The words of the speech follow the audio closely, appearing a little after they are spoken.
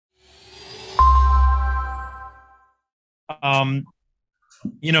Um,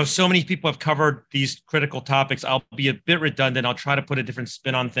 so many people have covered these critical topics. I'll be a bit redundant. I'll try to put a different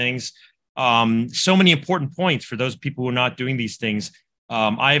spin on things. So many important points for those people who are not doing these things.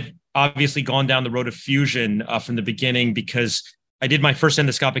 I've obviously gone down the road of fusion from the beginning because I did my first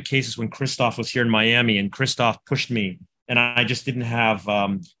endoscopic cases when Christoph was here in Miami, and Christoph pushed me, and I just didn't have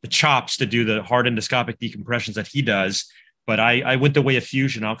the chops to do the hard endoscopic decompressions that he does. But I went the way of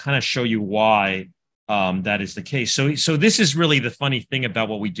fusion. I'll kind of show you why that is the case. So this is really the funny thing about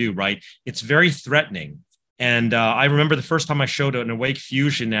what we do, right? It's very threatening. And I remember the first time I showed an awake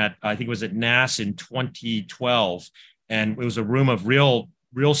fusion at, I think it was at NAS in 2012. And it was a room of real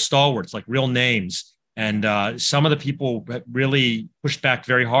stalwarts, like real names. And some of the people really pushed back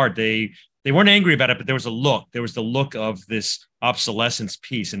very hard. They weren't angry about it, but there was a look. There was the look of this obsolescence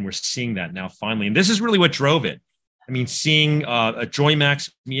piece. And we're seeing that now finally. And this is really what drove it. I mean, seeing a JoyMax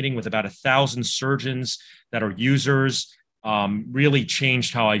meeting with about 1,000 surgeons that are users really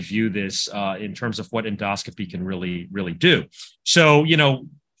changed how I view this in terms of what endoscopy can really do. So,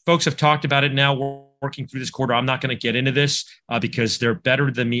 folks have talked about it now. We're working through this quarter. I'm not going to get into this because they're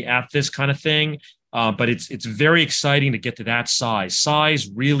better than me at this kind of thing. But it's very exciting to get to that size. Size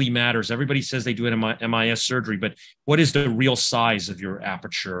really matters. Everybody says they do an MIS surgery, but what is the real size of your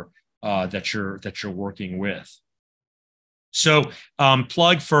aperture that you're working with? So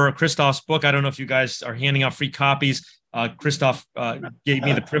plug for Christoph's book. I don't know if you guys are handing out free copies. Christoph gave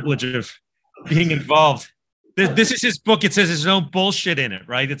me the privilege of being involved. This is his book. It says there's no bullshit in it,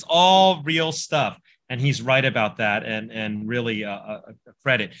 right? It's all real stuff. And he's right about that, and really a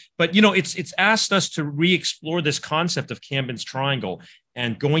credit. But, it's asked us to re-explore this concept of Camben's triangle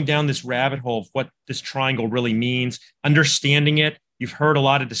and going down this rabbit hole of what this triangle really means, understanding it. You've heard a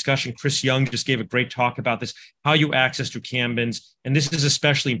lot of discussion. Chris Young just gave a great talk about this, how you access through Camben's. And this is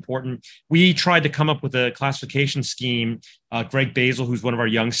especially important. We tried to come up with a classification scheme. Greg Basil, who's one of our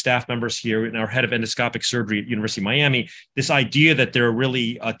young staff members here and our head of endoscopic surgery at University of Miami, this idea that there are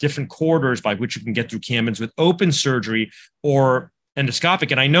really different corridors by which you can get through Camben's with open surgery or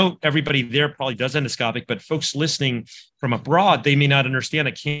endoscopic. And I know everybody there probably does endoscopic, but folks listening from abroad, they may not understand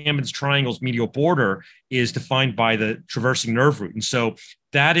that Camben's triangle's medial border is defined by the traversing nerve root. And so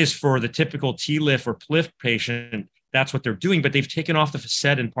that is for the typical TLIF or PLIF patient. That's what they're doing, but they've taken off the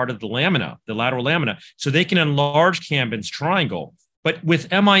facet and part of the lamina, the lateral lamina, so they can enlarge Camben's triangle. But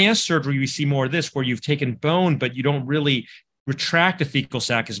with MIS surgery, we see more of this where you've taken bone, but you don't really retract the fecal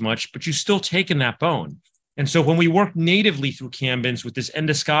sac as much, but you've still taken that bone. And so when we work natively through Camben's with this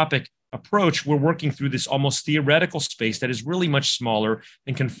endoscopic approach, we're working through this almost theoretical space that is really much smaller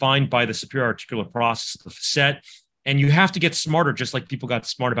and confined by the superior articular process of the facet. And you have to get smarter, just like people got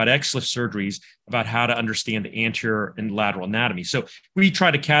smart about XLIF surgeries, about how to understand the anterior and lateral anatomy. So we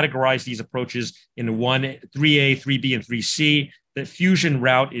try to categorize these approaches into 3A, 3B, and 3C. The fusion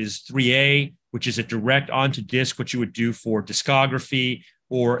route is 3A, which is a direct onto disc, what you would do for discography,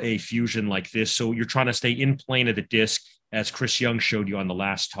 or a fusion like this. So you're trying to stay in plane of the disc, as Chris Young showed you on the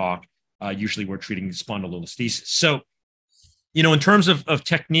last talk. Usually we're treating spondylolisthesis. So, in terms of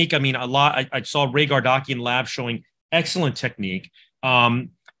technique, I mean, I saw Ray Gardakian lab showing excellent technique.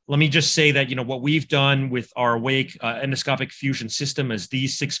 Let me just say that, what we've done with our awake endoscopic fusion system is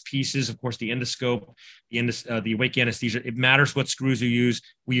these 6 pieces. Of course, the endoscope, the awake anesthesia, it matters what screws you use.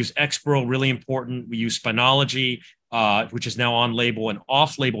 We use Exparel, really important. We use Spinology, which is now on label, and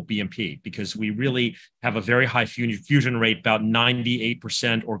off label BMP, because we really have a very high fusion rate, about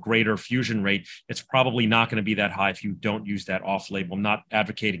 98% or greater fusion rate. It's probably not going to be that high if you don't use that off label. I'm not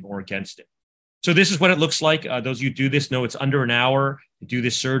advocating or against it. So this is what it looks like. Those of you who do this know it's under an hour to do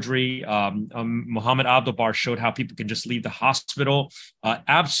this surgery. Mohammed Abdelbar showed how people can just leave the hospital.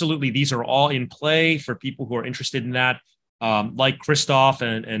 Absolutely, these are all in play for people who are interested in that. Like Christoph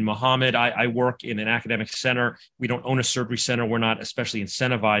and Mohammed, I work in an academic center. We don't own a surgery center. We're not especially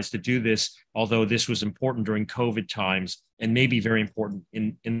incentivized to do this, although this was important during COVID times and may be very important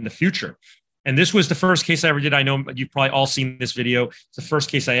in the future. And this was the first case I ever did. I know you've probably all seen this video. It's the first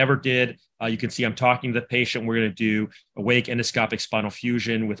case I ever did. You can see I'm talking to the patient. We're going to do awake endoscopic spinal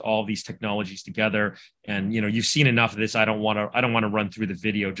fusion with all these technologies together. And you've seen enough of this. I don't want to run through the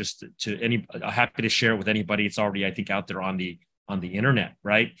video. Just I'm happy to share it with anybody. It's already, I think, out there on the internet,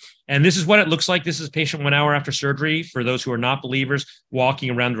 right? And this is what it looks like. This is a patient 1 hour after surgery. For those who are not believers, walking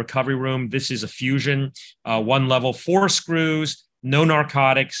around the recovery room. This is a fusion, 1 level, 4 screws. No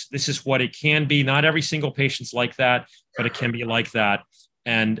narcotics. This is what it can be. Not every single patient's like that, but it can be like that.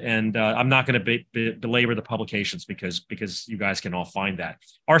 And I'm not going to belabor the publications because you guys can all find that.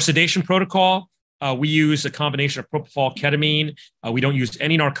 Our sedation protocol, We use a combination of propofol, ketamine. We don't use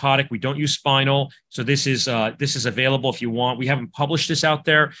any narcotic. We don't use spinal. So this is available if you want. We haven't published this out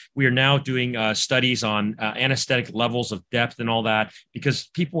there. We are now doing studies on anesthetic levels of depth and all that, because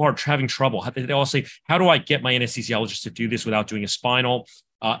people are having trouble. They all say, how do I get my anesthesiologist to do this without doing a spinal?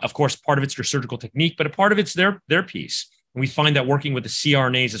 Of course, part of it's your surgical technique, but a part of it's their piece. And we find that working with the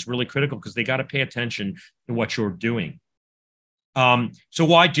CRNAs is really critical because they got to pay attention to what you're doing. So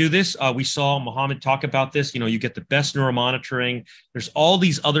why do this? We saw Mohammed talk about this. You get the best neuromonitoring. There's all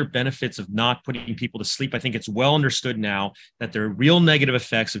these other benefits of not putting people to sleep. I think it's well understood now that there are real negative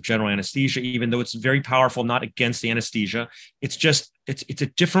effects of general anesthesia, even though it's very powerful, not against the anesthesia. It's just, it's a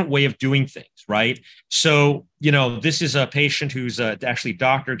different way of doing things, right? So, this is a patient who's actually a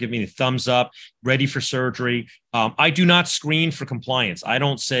doctor giving me the thumbs up, ready for surgery. I do not screen for compliance. I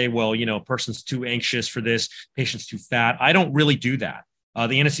don't say, well, person's too anxious for this, patient's too fat. I don't really do that.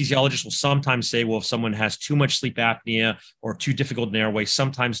 The anesthesiologist will sometimes say, well, if someone has too much sleep apnea or too difficult an airway,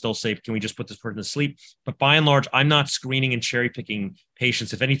 sometimes they'll say, can we just put this person to sleep? But by and large, I'm not screening and cherry picking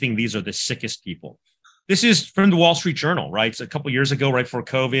patients. If anything, these are the sickest people. This is from the Wall Street Journal, right? It's a couple of years ago, right before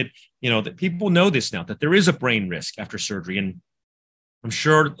COVID, that people know this now, that there is a brain risk after surgery. And I'm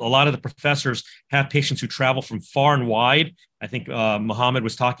sure a lot of the professors have patients who travel from far and wide. I think Mohammed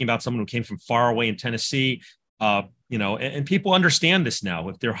was talking about someone who came from far away in Tennessee, and people understand this now.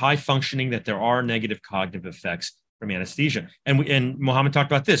 If they're high functioning, that there are negative cognitive effects from anesthesia. And Mohammed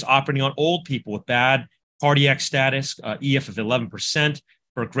talked about this, operating on old people with bad cardiac status, EF of 11%.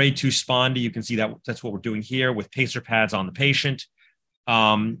 For a grade 2 spondy, you can see that that's what we're doing here with pacer pads on the patient.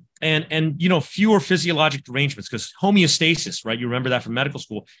 And fewer physiologic derangements, because homeostasis, right? You remember that from medical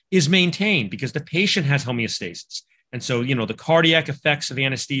school, is maintained because the patient has homeostasis. And so, the cardiac effects of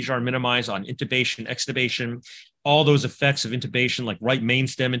anesthesia are minimized on intubation, extubation, all those effects of intubation, like right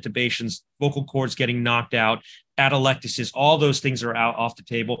mainstem intubations, vocal cords getting knocked out, atelectasis, all those things are out off the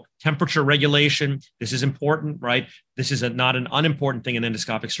table. Temperature regulation, this is important, right? This is not an unimportant thing in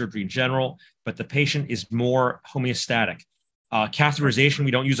endoscopic surgery in general, but the patient is more homeostatic. Catheterization,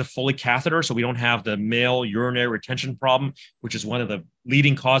 we don't use a Foley catheter, so we don't have the male urinary retention problem, which is one of the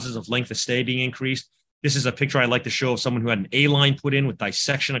leading causes of length of stay being increased. This is a picture I like to show of someone who had an A-line put in with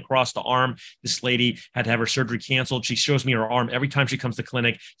dissection across the arm. This lady had to have her surgery canceled. She shows me her arm every time she comes to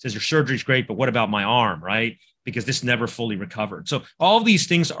clinic, says, your surgery's great, but what about my arm, right? Because this never fully recovered. So all of these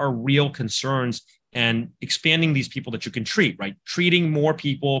things are real concerns, and expanding these people that you can treat, right? Treating more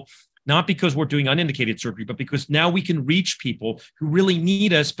people, not because we're doing unindicated surgery, but because now we can reach people who really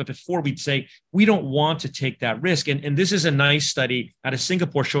need us. But before, we'd say, we don't want to take that risk. And this is a nice study out of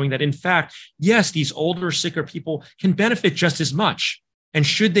Singapore showing that, in fact, yes, these older, sicker people can benefit just as much. And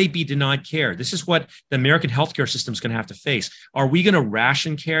should they be denied care? This is what the American healthcare system is going to have to face. Are we going to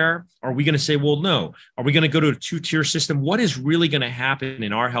ration care? Are we going to say, well, no? Are we going to go to a two-tier system? What is really going to happen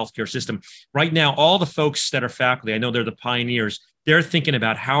in our healthcare system? Right now, all the folks that are faculty, I know they're the pioneers, they're thinking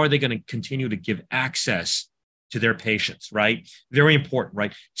about how are they going to continue to give access to their patients, right? Very important,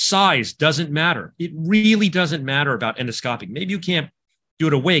 right? Size doesn't matter. It really doesn't matter about endoscopic. Maybe you can't do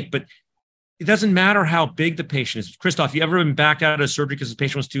it awake, but it doesn't matter how big the patient is. Christoph, you ever been backed out of surgery because the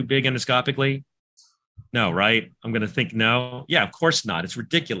patient was too big endoscopically? No, right? I'm going to think no. Yeah, of course not. It's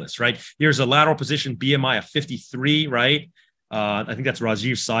ridiculous, right? Here's a lateral position BMI of 53, right? I think that's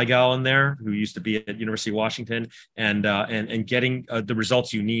Rajiv Saigal in there, who used to be at University of Washington, and getting the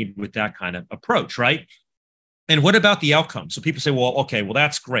results you need with that kind of approach, right? And what about the outcome? So people say, well, okay, well,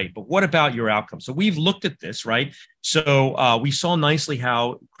 that's great, but what about your outcome? So we've looked at this, right? So we saw nicely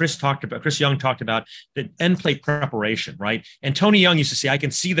how Chris Young talked about the end plate preparation, right? And Tony Young used to say, I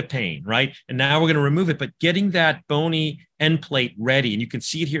can see the pain, right? And now we're going to remove it, but getting that bony end plate ready, and you can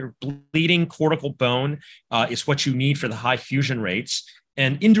see it here, bleeding cortical bone is what you need for the high fusion rates.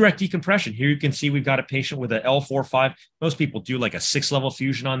 And indirect decompression. Here you can see we've got a patient with a L4-5. Most people do like a 6-level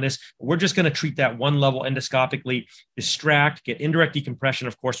fusion on this. We're just going to treat that 1 level endoscopically, distract, get indirect decompression.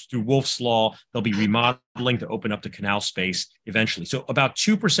 Of course, through Wolff's Law, they'll be remodeling to open up the canal space eventually. So about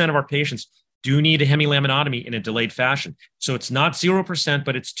 2% of our patients do need a hemilaminotomy in a delayed fashion. So it's not 0%,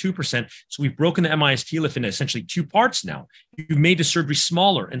 but it's 2%. So we've broken the MIS TLIF into essentially 2 parts now. You've made the surgery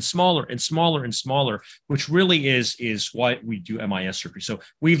smaller and smaller and smaller and smaller, which really is why we do MIS surgery. So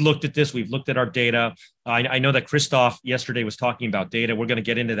we've looked at this. We've looked at our data. I know that Christoph yesterday was talking about data. We're going to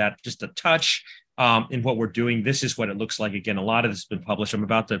get into that just a touch in what we're doing. This is what it looks like. Again, a lot of this has been published. I'm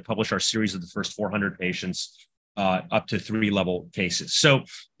about to publish our series of the first 400 patients up to 3-level cases. So,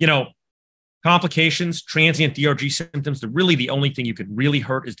 Complications, transient DRG symptoms, really the only thing you could really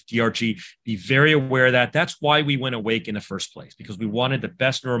hurt is the DRG. Be very aware of that. That's why we went awake in the first place, because we wanted the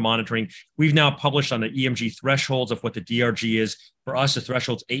best neuromonitoring. We've now published on the EMG thresholds of what the DRG is. For us, the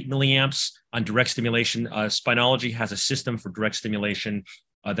threshold's 8 milliamps on direct stimulation. Spinology has a system for direct stimulation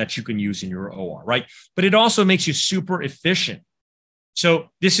that you can use in your OR, right? But it also makes you super efficient. So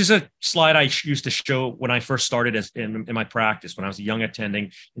this is a slide I used to show when I first started in my practice, when I was a young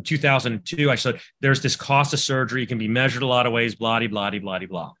attending. In 2002, I said, there's this cost of surgery. It can be measured a lot of ways, blah, blah, blah, blah,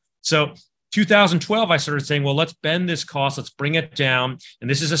 blah. So 2012, I started saying, well, let's bend this cost. Let's bring it down. And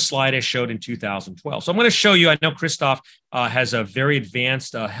this is a slide I showed in 2012. So I'm going to show you, I know Christoph has a very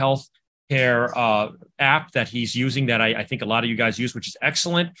advanced health care app that he's using that I think a lot of you guys use, which is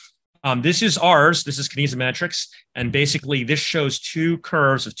excellent. This is ours. This is Kinesiometrics. And basically, this shows two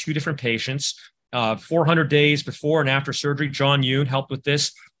curves of two different patients, 400 days before and after surgery. John Yoon helped with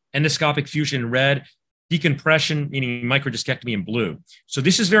this. Endoscopic fusion in red, decompression, meaning microdiscectomy in blue. So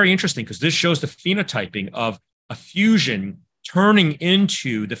this is very interesting because this shows the phenotyping of a fusion turning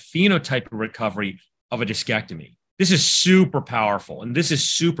into the phenotype of recovery of a discectomy. This is super powerful. And this is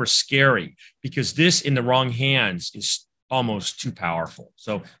super scary because this in the wrong hands is almost too powerful.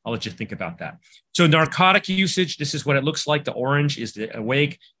 So I'll let you think about that. So narcotic usage, this is what it looks like. The orange is the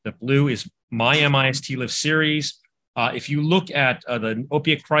awake. The blue is my MIS TLIF series. If you look at the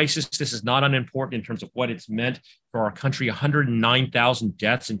opiate crisis, this is not unimportant in terms of what it's meant for our country. 109,000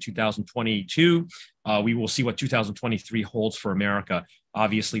 deaths in 2022. We will see what 2023 holds for America.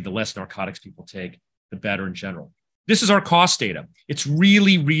 Obviously, the less narcotics people take, the better in general. This is our cost data. It's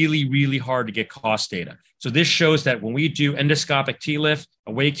really, really, really hard to get cost data. So this shows that when we do endoscopic TLIF,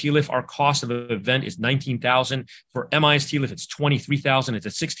 awake TLIF, our cost of an event is $19,000. For MIS TLIF, it's $23,000. It's a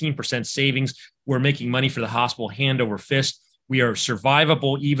 16% savings. We're making money for the hospital hand over fist. We are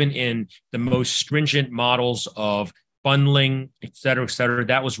survivable even in the most stringent models of bundling, et cetera, et cetera.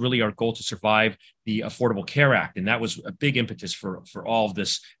 That was really our goal, to survive the Affordable Care Act. And that was a big impetus for all of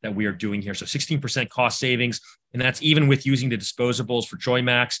this that we are doing here. So 16% cost savings. And that's even with using the disposables for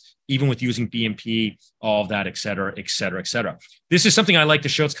JoyMax, even with using BMP, all of that, et cetera, et cetera, et cetera. This is something I like to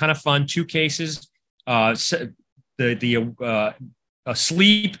show. It's kind of fun. Two cases, sleep MIS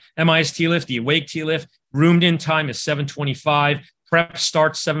TLIF, the awake TLIF, roomed in time is 7:25. Prep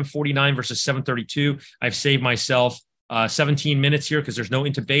starts 7:49 versus 7:32. I've saved myself 17 minutes here because there's no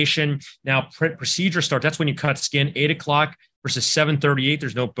intubation. Now procedure start, that's when you cut skin, 8 o'clock versus 7:38.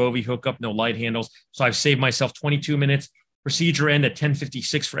 There's no Bovie hookup, no light handles. So I've saved myself 22 minutes. Procedure end at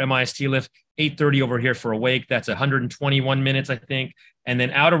 10:56 for MIS TLIF, 8:30 over here for awake. That's 121 minutes, I think. And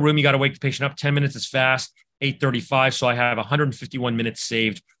then out of room, you got to wake the patient up 10 minutes is fast, 8:35. So I have 151 minutes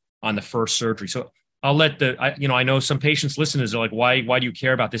saved on the first surgery. So I'll let I know some patients listeners are like, why do you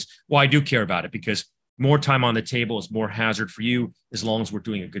care about this? Well, I do care about it because more time on the table is more hazard for you. As long as we're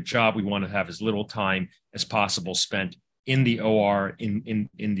doing a good job, we want to have as little time as possible spent in the OR, in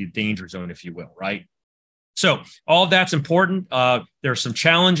the danger zone, if you will, right? So all of that's important. There are some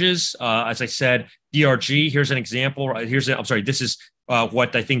challenges. As I said, DRG, here's an example. This is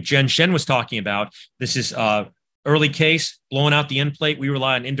what I think Jen Shen was talking about. This is early case, blowing out the end plate. We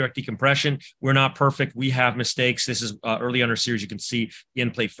rely on indirect decompression. We're not perfect. We have mistakes. This is early under series. You can see the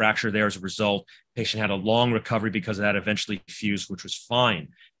end plate fracture there as a result. Patient had a long recovery because of that, eventually fused, which was fine.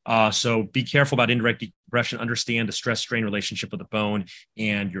 So be careful about indirect decompression. Understand the stress-strain relationship of the bone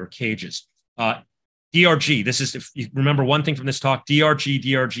and your cages. DRG, this is, if you remember one thing from this talk,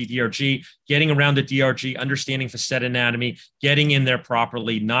 DRG, getting around the DRG, understanding facet anatomy, getting in there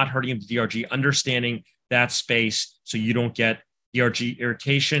properly, not hurting the DRG, understanding that space so you don't get DRG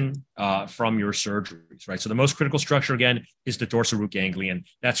irritation from your surgeries, right? So the most critical structure, again, is the dorsal root ganglion.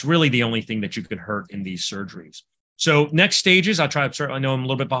 That's really the only thing that you can hurt in these surgeries. So next stages, I know I'm a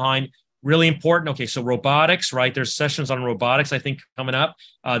little bit behind. Really important. Okay, so robotics, right? There's sessions on robotics, I think, coming up.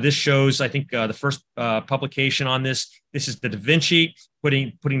 This shows, I think, the first publication on this. This is the Da Vinci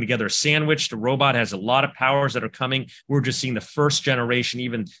putting together a sandwich. The robot has a lot of powers that are coming. We're just seeing the first generation.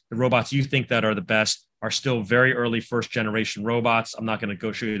 Even the robots you think that are the best are still very early first generation robots. I'm not going to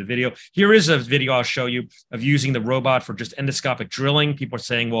go show you the video. Here is a video I'll show you of using the robot for just endoscopic drilling. People are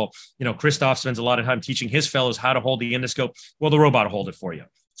saying, well, Christoph spends a lot of time teaching his fellows how to hold the endoscope. Well, the robot will hold it for you.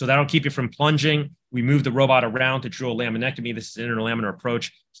 So that'll keep you from plunging. We move the robot around to drill laminectomy. This is an interlaminar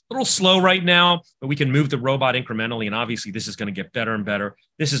approach. It's a little slow right now, but we can move the robot incrementally. And obviously, this is going to get better and better.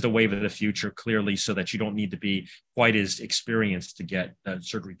 This is the wave of the future, clearly, so that you don't need to be quite as experienced to get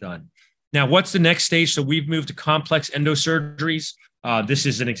surgery done. Now, what's the next stage? So we've moved to complex endosurgeries. This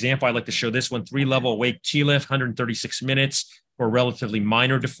is an example. I like to show this one, 3-level awake TLIF, 136 minutes. for relatively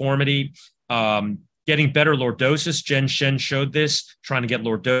minor deformity. Getting better lordosis. Jen Shen showed this, trying to get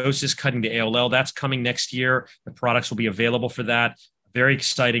lordosis, cutting the ALL. That's coming next year. The products will be available for that. Very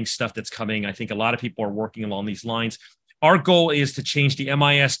exciting stuff that's coming. I think a lot of people are working along these lines. Our goal is to change the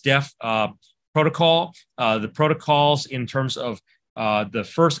MIS-DEF protocol. The protocols in terms of the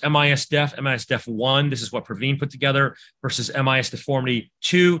first MIS-DEF 1, this is what Praveen put together, versus MIS deformity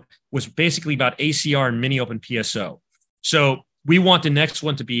 2 was basically about ACR and mini open PSO. So we want the next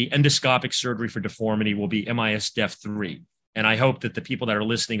one to be endoscopic surgery for deformity will be MIS-DEF 3. And I hope that the people that are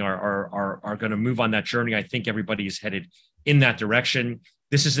listening are going to move on that journey. I think everybody is headed in that direction.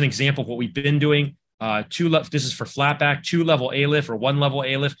 This is an example of what we've been doing. This is for flat back, 2-level ALIF or 1-level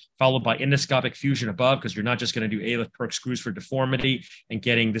ALIF, followed by endoscopic fusion above, because you're not just going to do ALIF perc screws for deformity and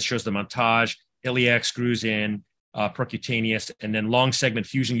getting, this shows the montage, iliac screws in, percutaneous, and then long segment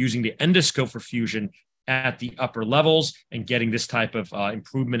fusion using the endoscope for fusion at the upper levels and getting this type of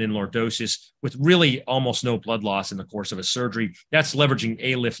improvement in lordosis with really almost no blood loss in the course of a surgery. That's leveraging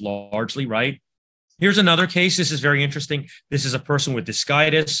ALIF largely, right? Here's another case. This is very interesting. This is a person with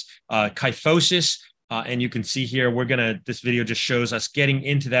discitis, kyphosis, and you can see here, this video just shows us getting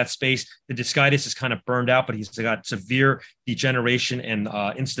into that space. The discitis is kind of burned out, but he's got severe degeneration and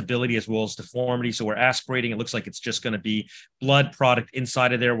instability as well as deformity. So we're aspirating. It looks like it's just going to be blood product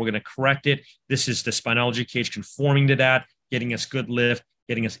inside of there. We're going to correct it. This is the spinalogy cage conforming to that, getting us good lift,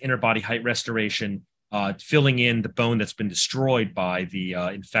 getting us inner body height restoration, filling in the bone that's been destroyed by the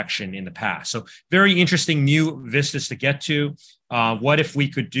infection in the past. So very interesting new vistas to get to. What if we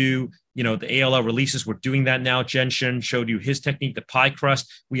could do, the ALL releases? We're doing that now. Jen Shen showed you his technique, the pie crust.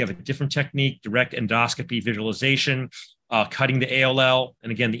 We have a different technique, direct endoscopy visualization, cutting the ALL.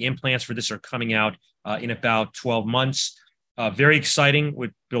 And again, the implants for this are coming out in about 12 months. Very exciting.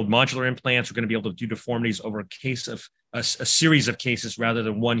 We build modular implants. We're going to be able to do deformities over a series of cases rather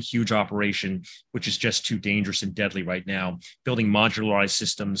than one huge operation, which is just too dangerous and deadly right now. Building modularized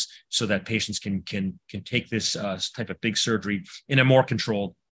systems so that patients can take this type of big surgery in a more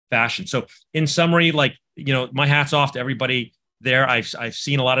controlled fashion. So in summary, my hat's off to everybody there. I've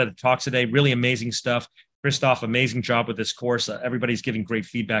seen a lot of the talks today, really amazing stuff. Christoph, amazing job with this course. Everybody's giving great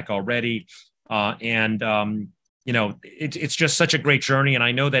feedback already. It's just such a great journey. And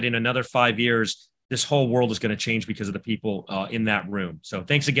I know that in another 5 years, this whole world is going to change because of the people in that room. So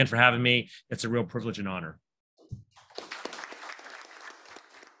thanks again for having me. It's a real privilege and honor.